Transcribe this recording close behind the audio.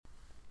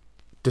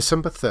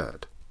December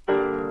 3rd.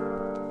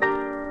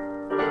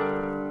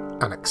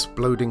 An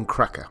exploding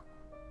cracker.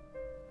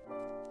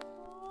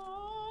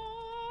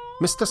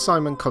 Mr.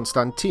 Simon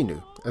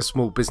Constantinou, a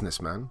small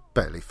businessman,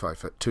 barely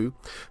 5'2",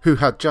 who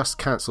had just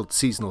cancelled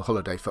seasonal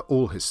holiday for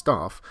all his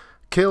staff,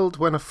 killed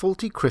when a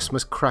faulty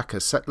Christmas cracker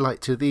set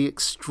light to the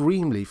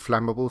extremely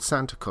flammable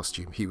Santa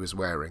costume he was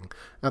wearing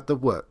at the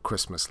work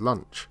Christmas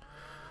lunch.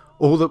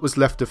 All that was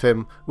left of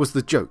him was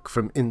the joke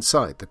from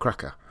inside the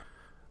cracker.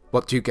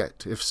 What do you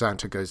get if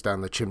Santa goes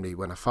down the chimney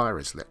when a fire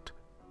is lit?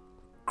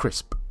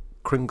 Crisp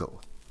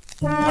Kringle.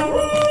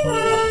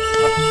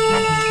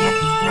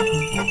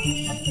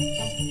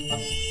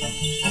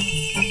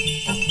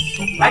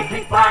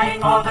 Lightning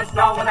flying on the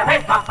snow with a hey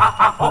ha ha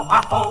ha ho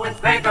ha ho, and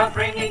sleigh bells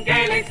ringing,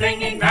 gaily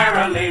singing,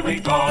 merrily we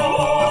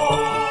go.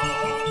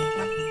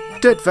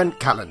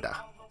 Deadvent Calendar,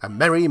 a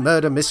merry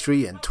murder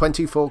mystery in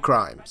 24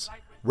 crimes,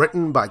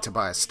 written by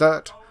Tobias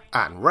Sturt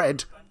and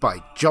read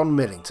by John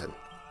Millington.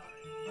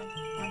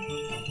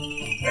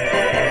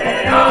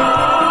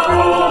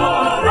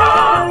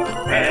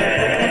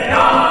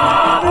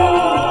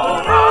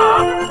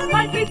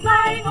 Lightning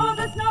flying on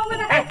the snow with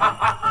a hey ha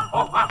ha ha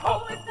ho ha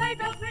ho, and sleigh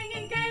bells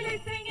ringing,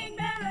 gaily singing,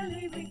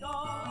 merrily we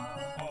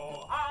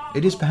go.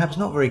 It is perhaps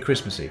not very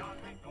Christmassy,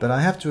 but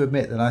I have to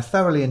admit that I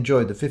thoroughly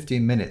enjoyed the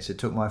 15 minutes it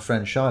took my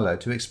friend Shiloh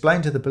to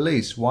explain to the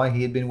police why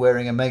he had been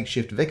wearing a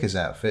makeshift vicar's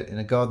outfit in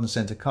a garden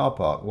centre car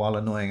park while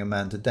annoying a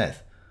man to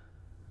death.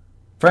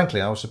 Frankly,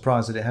 I was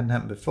surprised that it hadn't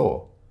happened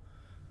before.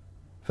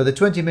 For the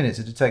 20 minutes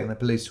it had taken the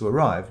police to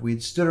arrive, we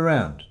had stood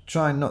around,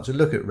 trying not to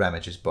look at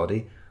Ramage's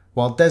body,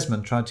 while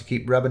Desmond tried to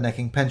keep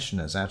rubbernecking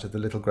pensioners out of the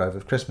little grove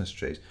of Christmas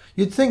trees.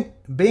 You'd think,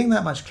 being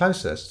that much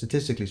closer,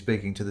 statistically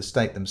speaking, to the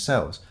state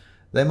themselves,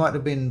 they might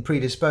have been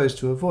predisposed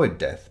to avoid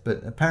death,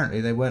 but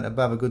apparently they weren't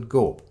above a good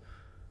gawp.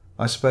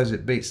 I suppose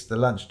it beats the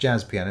lunch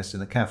jazz pianist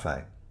in the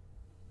cafe.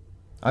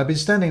 I'd been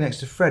standing next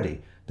to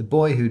Freddie, the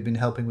boy who'd been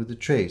helping with the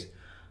trees.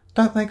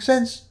 "Don't make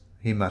sense,"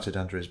 he muttered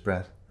under his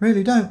breath.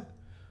 "Really don't."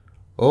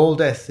 "All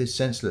death is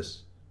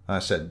senseless," I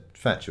said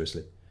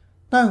fatuously.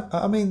 "No,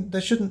 I mean,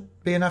 there shouldn't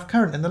be enough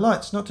current in the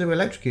lights not to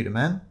electrocute a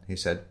man," he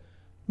said.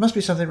 "Must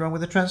be something wrong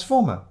with the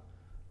transformer."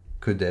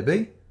 "Could there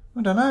be?"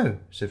 "I don't know,"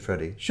 said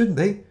Freddie. "Shouldn't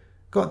be.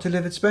 Got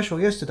delivered special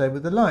yesterday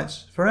with the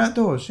lights. For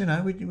outdoors, you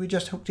know, we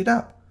just hooked it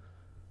up."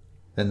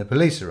 Then the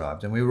police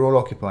arrived and we were all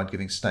occupied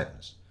giving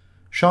statements.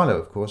 Shiloh,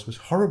 of course, was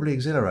horribly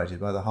exhilarated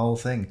by the whole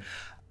thing.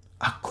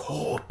 "A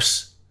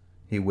corpse,"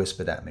 he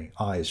whispered at me,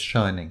 eyes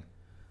shining.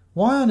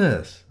 "Why on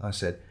earth?" I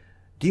said.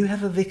 "Do you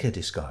have a vicar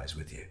disguise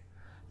with you?"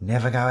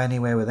 "Never go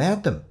anywhere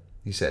without them,"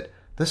 he said.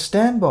 "The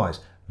standbys.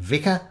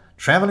 Vicar,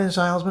 travelling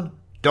salesman,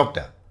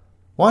 doctor.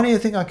 Why do you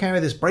think I carry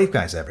this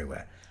briefcase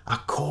everywhere? A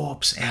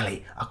corpse,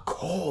 Ellie, a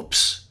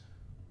corpse."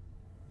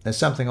 "There's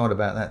something odd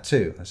about that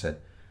too," I said.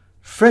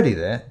 "Freddie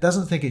there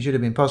doesn't think it should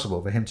have been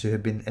possible for him to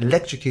have been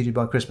electrocuted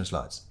by Christmas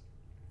lights."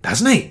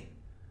 "Doesn't he?"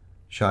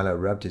 Shiloh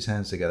rubbed his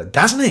hands together.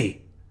 "Doesn't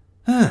he?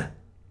 Huh.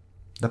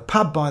 The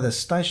pub by the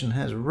station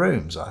has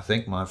rooms, I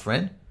think, my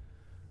friend."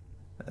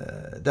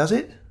 Does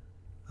it?"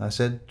 I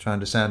said, trying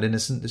to sound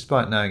innocent,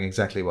 despite knowing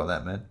exactly what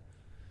that meant.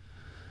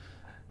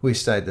 We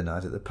stayed the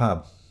night at the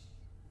pub.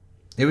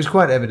 It was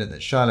quite evident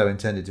that Shiloh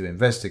intended to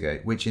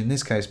investigate, which in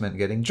this case meant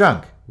getting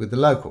drunk with the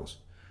locals.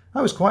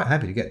 I was quite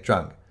happy to get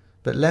drunk,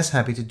 but less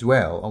happy to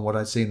dwell on what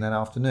I'd seen that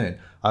afternoon.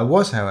 I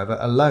was, however,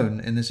 alone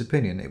in this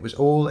opinion. It was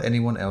all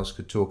anyone else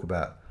could talk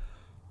about.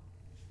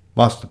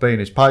 "Must have been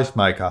his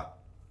pacemaker,"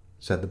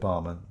 said the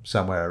barman,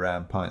 somewhere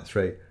around pint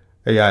 3.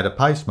 "He had a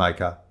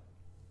pacemaker."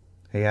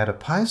 "He had a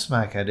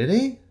pacemaker, did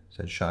he?"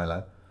 said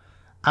Shiloh.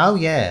 "Oh,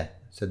 yeah,"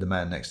 said the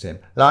man next to him.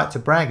 "Liked to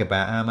brag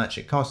about how much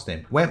it cost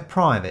him. Went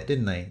private,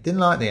 didn't he? Didn't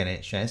like the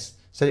NHS.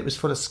 Said it was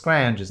full of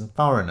scroungers and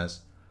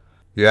foreigners."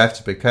 "You have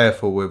to be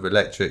careful with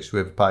electrics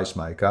with a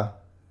pacemaker,"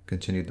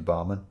 continued the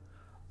barman.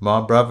 "My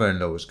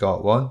brother-in-law's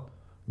got one.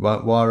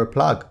 Won't wire a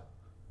plug.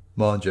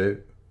 Mind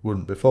you,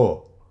 wouldn't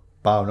before.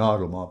 Bone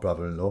idle, my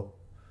brother-in-law."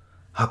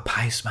 "A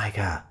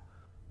pacemaker,"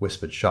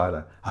 whispered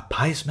Shiloh. "A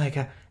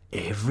pacemaker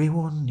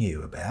everyone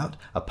knew about.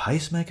 A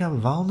pacemaker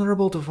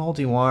vulnerable to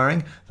faulty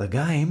wiring. The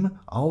game,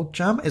 old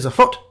chum, is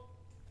afoot."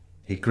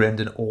 He grinned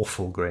an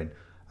awful grin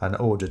and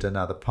ordered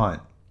another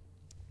pint.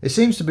 It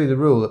seems to be the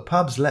rule that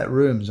pubs let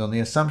rooms on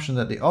the assumption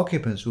that the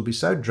occupants will be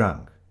so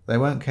drunk they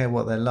won't care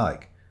what they're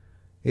like.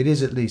 It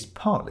is at least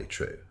partly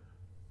true.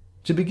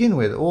 To begin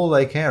with, all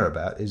they care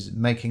about is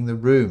making the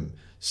room,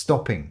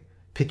 stopping,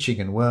 pitching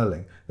and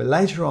whirling, but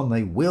later on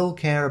they will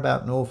care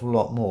about an awful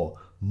lot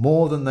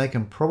more than they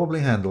can probably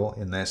handle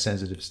in their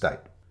sensitive state.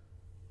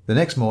 The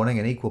next morning,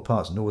 in equal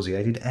parts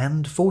nauseated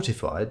and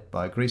fortified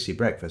by a greasy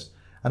breakfast,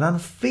 an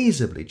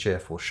unfeasibly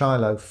cheerful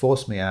Shiloh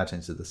forced me out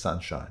into the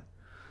sunshine.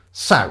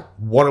 "So,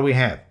 what do we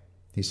have?"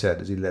 he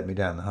said as he led me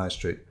down the high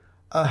street.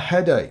 "A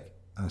headache,"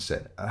 I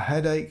said. "A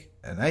headache,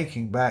 an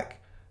aching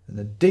back, and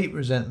a deep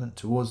resentment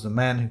towards the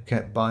man who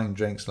kept buying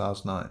drinks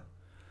last night."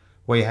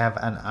 "We have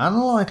an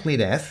unlikely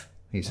death,"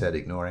 he said,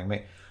 ignoring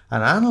me.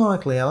 "An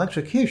unlikely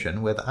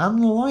electrocution with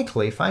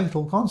unlikely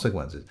fatal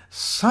consequences.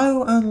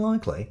 So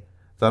unlikely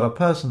that a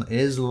person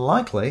is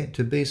likely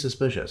to be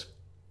suspicious.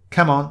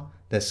 Come on,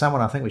 there's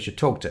someone I think we should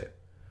talk to.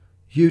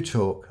 You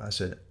talk, I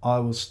said. I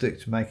will stick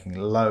to making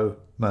low,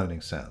 moaning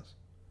sounds.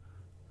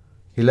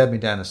 He led me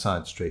down a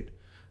side street,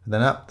 and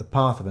then up the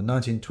path of a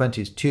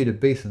 1920s Tudor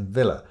Beetham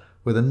villa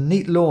with a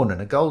neat lawn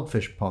and a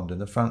goldfish pond in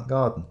the front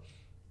garden.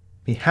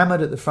 He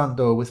hammered at the front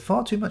door with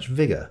far too much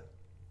vigour.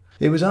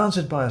 It was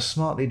answered by a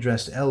smartly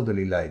dressed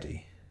elderly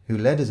lady, who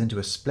led us into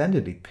a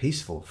splendidly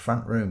peaceful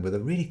front room with a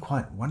really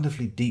quite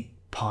wonderfully deep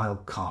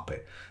piled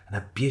carpet and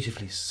a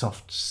beautifully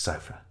soft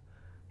sofa.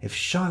 If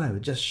Shiloh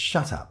had just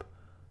shut up,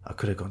 I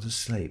could have gone to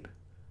sleep.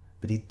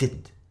 But he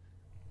didn't.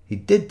 He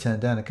did turn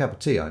down a cup of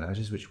tea, I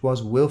noticed, which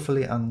was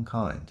wilfully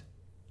unkind.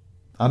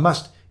 I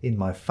must, in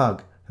my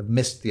fug, have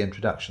missed the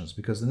introductions,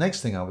 because the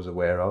next thing I was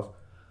aware of...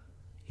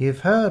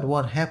 "You've heard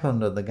what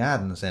happened at the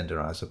garden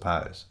centre, I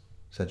suppose,"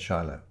 said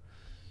Shiloh.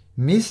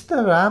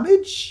 "Mr.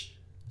 Ramage?"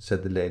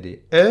 said the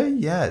lady. "Oh,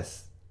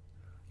 yes."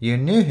 "You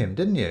knew him,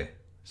 didn't you?"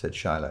 said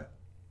Shiloh.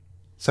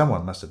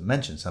 Someone must have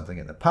mentioned something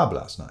in the pub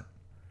last night.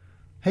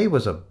 "He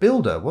was a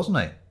builder, wasn't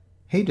he?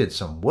 He did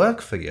some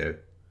work for you."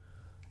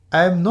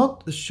 "I'm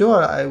not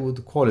sure I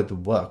would call it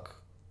work,"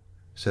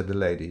 said the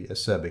lady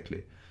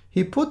acerbically.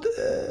 "He put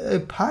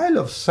a pile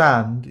of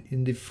sand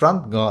in the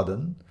front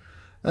garden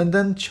and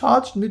then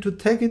charged me to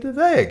take it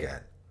away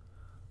again.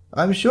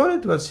 I'm sure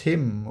it was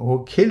him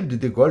who killed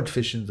the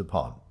goldfish in the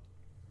pond."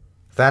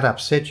 "That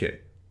upset you?"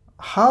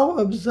 "How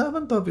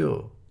observant of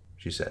you,"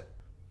 she said.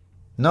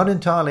 "Not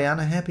entirely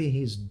unhappy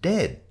he's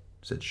dead,"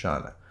 said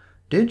Shiloh.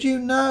 "Did you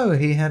know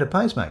he had a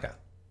pacemaker?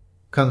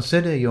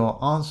 Consider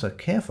your answer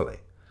carefully."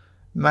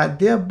 "My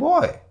dear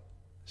boy,"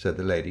 said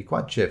the lady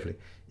quite cheerfully,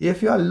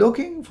 "if you are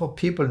looking for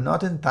people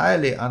not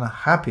entirely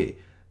unhappy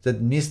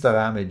that Mr.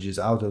 Ramage is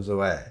out of the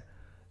way,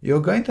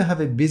 you're going to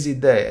have a busy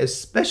day,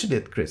 especially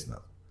at Christmas."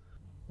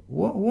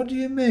 What do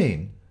you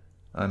mean?"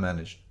 I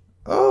managed.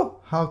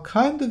 "Oh, how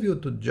kind of you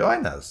to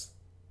join us,"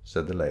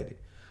 said the lady.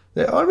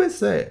 "They always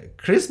say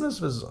Christmas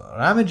was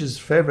Ramage's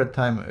favourite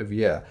time of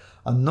year,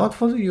 and not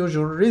for the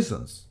usual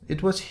reasons.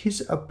 It was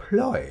his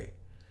employ.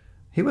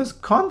 He was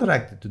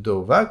contracted to do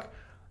work,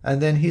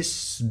 and then he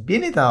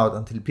spin it out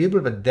until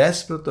people were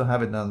desperate to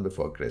have it done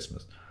before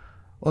Christmas.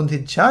 And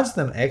he charged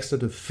them extra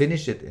to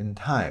finish it in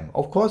time.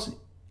 Of course,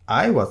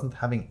 I wasn't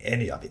having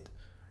any of it.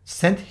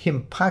 Sent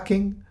him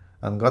packing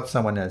and got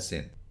someone else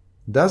in.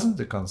 Doesn't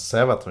the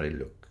conservatory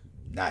look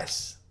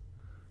nice?"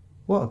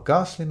 "What a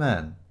ghastly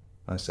man,"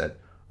 I said.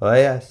 "Oh,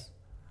 yes,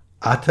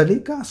 utterly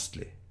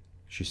ghastly,"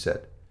 she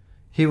said.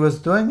 "He was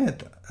doing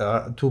it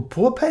to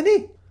poor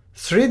Penny,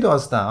 3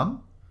 doors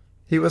down.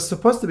 He was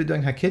supposed to be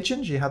doing her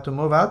kitchen. She had to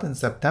move out in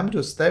September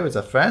to stay with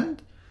a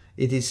friend.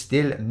 It is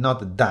still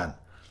not done.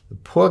 The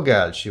poor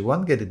girl, she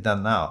won't get it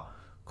done now.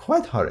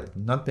 Quite horrid,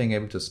 not being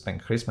able to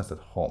spend Christmas at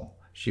home.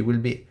 She will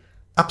be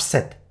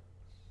upset."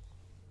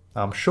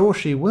 "I'm sure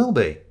she will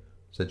be,"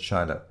 said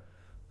Shiloh.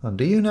 "And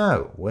do you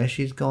know where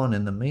she's gone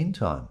in the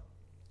meantime?"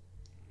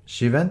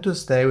 "She went to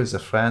stay with a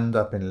friend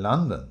up in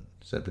London,"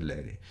 said the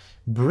lady.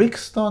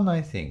 "Brixton,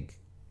 I think."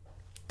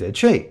 "Did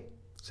she?"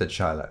 said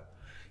Shiloh.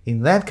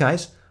 "In that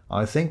case,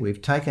 I think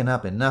we've taken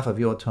up enough of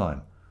your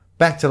time.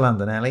 Back to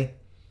London, Ally."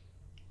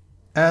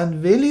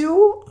 "And will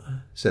you,"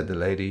 said the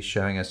lady,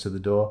 showing us to the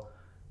door,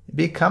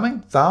 "be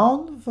coming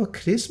down for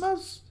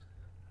Christmas?"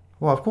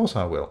 "Well, of course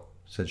I will,"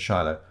 said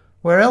Shiloh.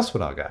 "Where else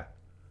would I go?"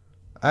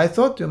 "I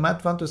thought you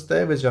might want to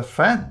stay with your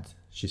friend,"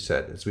 she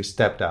said, as we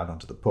stepped out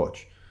onto the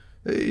porch.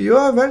 "You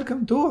are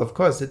welcome too, of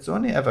course. It's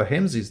only ever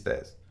him these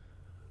days."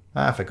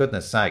 "Ah, for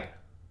goodness sake,"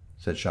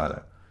 said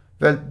Shiloh.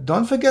 "Well,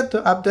 don't forget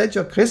to update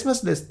your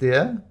Christmas list,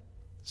 dear,"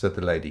 said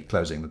the lady,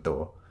 closing the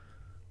door.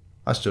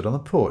 I stood on the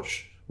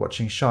porch,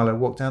 watching Shiloh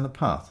walk down the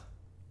path.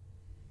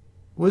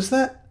 "Was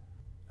that—"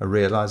 A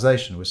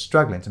realization was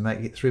struggling to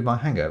make it through my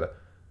hangover.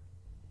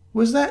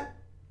 "Was that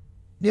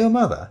your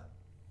mother?"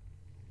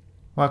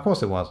 "Why, of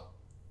course it was,"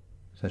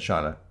 said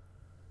Shiloh.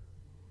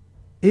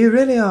 "You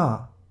really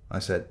are," I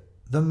said,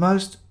 "the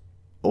most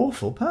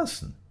awful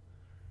person."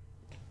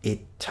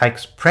 "It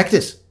takes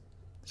practice,"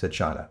 said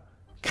Shiloh.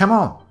 "Come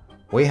on,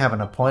 we have an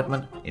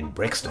appointment in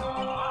Brixton."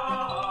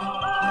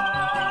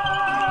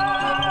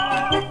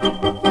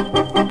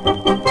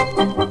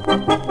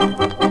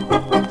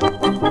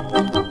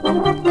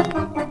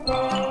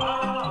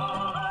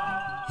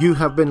 You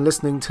have been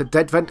listening to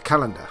Deadvent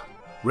Calendar,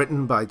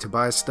 written by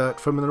Tobias Sturt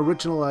from an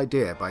original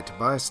idea by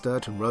Tobias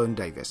Sturt and Rowan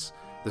Davis.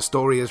 The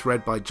story is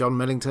read by John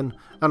Millington,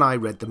 and I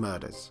read the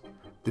murders.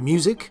 The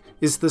music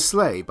is The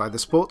Sleigh by The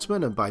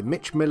Sportsman and by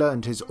Mitch Miller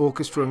and his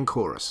orchestra and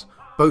chorus,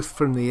 both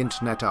from the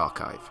Internet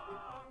Archive.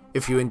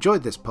 If you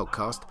enjoyed this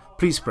podcast,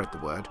 please spread the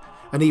word,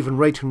 and even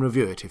rate and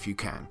review it if you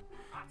can.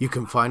 You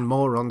can find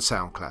more on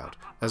SoundCloud,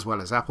 as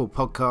well as Apple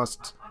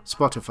Podcasts,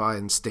 Spotify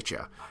and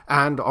Stitcher,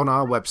 and on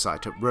our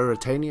website at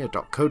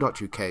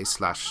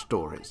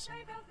ruritania.co.uk/stories.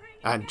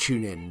 And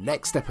tune in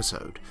next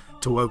episode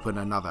to open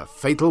another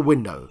fatal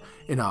window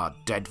in our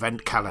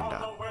Deadvent calendar.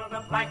 The world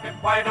of black and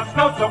white, of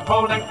snow so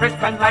cold and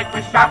crisp and light,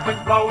 with sharp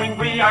winds blowing,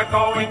 we are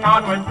going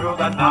onward through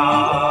the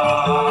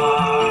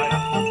night.